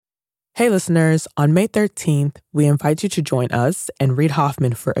Hey listeners, on May 13th, we invite you to join us and Reid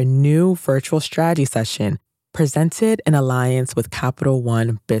Hoffman for a new virtual strategy session presented in alliance with Capital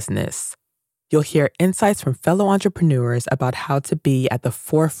One Business. You'll hear insights from fellow entrepreneurs about how to be at the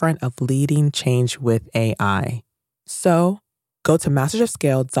forefront of leading change with AI. So, go to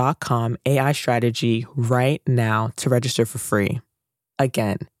mastersofscale.com AI strategy right now to register for free.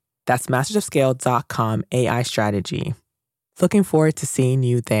 Again, that's mastersofscale.com AI strategy. Looking forward to seeing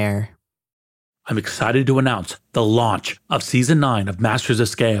you there. I'm excited to announce the launch of Season 9 of Masters of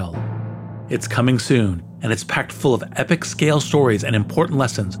Scale. It's coming soon, and it's packed full of epic scale stories and important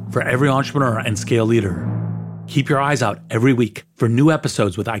lessons for every entrepreneur and scale leader. Keep your eyes out every week for new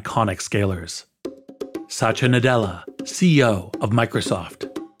episodes with iconic scalers. Satya Nadella, CEO of Microsoft.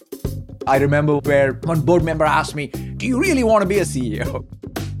 I remember where one board member asked me, "Do you really want to be a CEO?"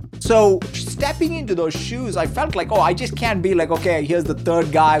 So stepping into those shoes, I felt like, I just can't be like, okay, here's the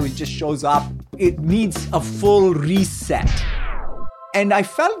third guy who just shows up. It needs a full reset. And I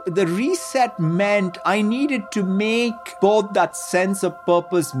felt the reset meant I needed to make both that sense of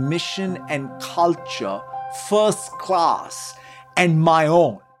purpose, mission, and culture first class and my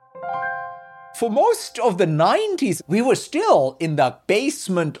own. For most of the 90s, we were still in the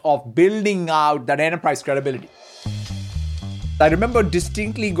basement of building out that enterprise credibility. I remember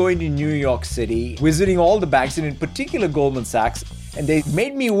distinctly going to New York City, visiting all the banks, and in particular Goldman Sachs, and they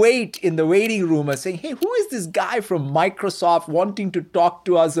made me wait in the waiting room and saying, "Hey, who is this guy from Microsoft wanting to talk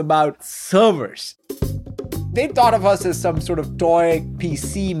to us about servers?" They thought of us as some sort of toy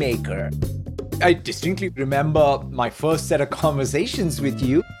PC maker. I distinctly remember my first set of conversations with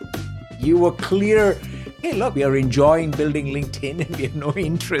you. You were clear, hey, look, we are enjoying building LinkedIn and we have no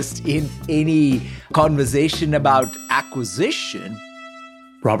interest in any conversation about acquisition.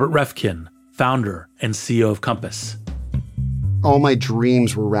 Robert Reffkin, founder and CEO of Compass. All my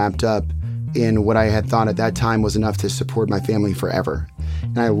dreams were wrapped up in what I had thought at that time was enough to support my family forever.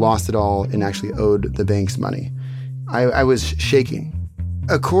 And I lost it all and actually owed the banks money. I was shaking.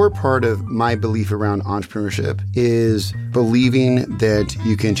 A core part of my belief around entrepreneurship is believing that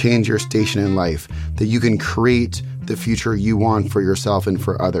you can change your station in life, that you can create the future you want for yourself and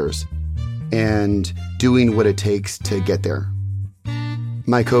for others, and doing what it takes to get there.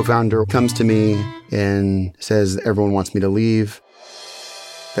 My co-founder comes to me and says everyone wants me to leave,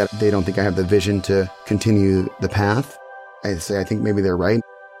 that they don't think I have the vision to continue the path. I say, I think maybe they're right.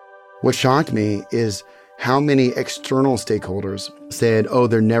 What shocked me is how many external stakeholders said,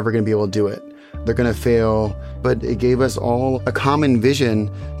 they're never going to be able to do it. They're going to fail. But it gave us all a common vision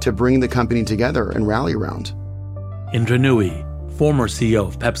to bring the company together and rally around. Indra Nooyi, former CEO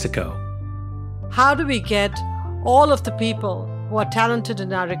of PepsiCo. How do we get all of the people who are talented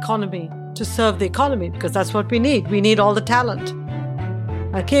in our economy to serve the economy? Because that's what we need. We need all the talent.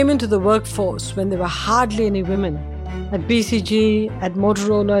 I came into the workforce when there were hardly any women. At BCG, at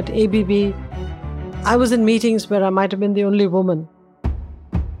Motorola, at ABB, I was in meetings where I might have been the only woman.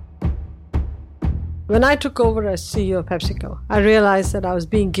 When I took over as CEO of PepsiCo, I realized that I was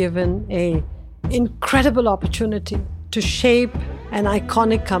being given an incredible opportunity to shape an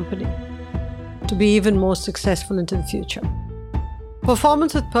iconic company to be even more successful into the future.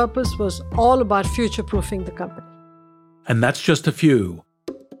 Performance with Purpose was all about future-proofing the company. And that's just a few.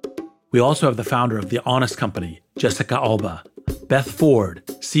 We also have the founder of The Honest Company, Jessica Alba, Beth Ford,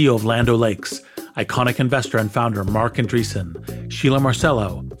 CEO of Land O'Lakes, iconic investor and founder Mark Andreessen, Sheila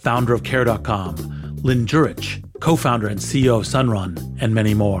Marcello, founder of Care.com, Lynn Jurich, co-founder and CEO of Sunrun, and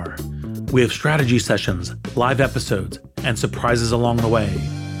many more. We have strategy sessions, live episodes, and surprises along the way.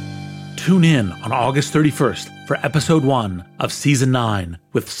 Tune in on August 31st for episode 1 of season 9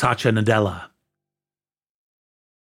 with Satya Nadella.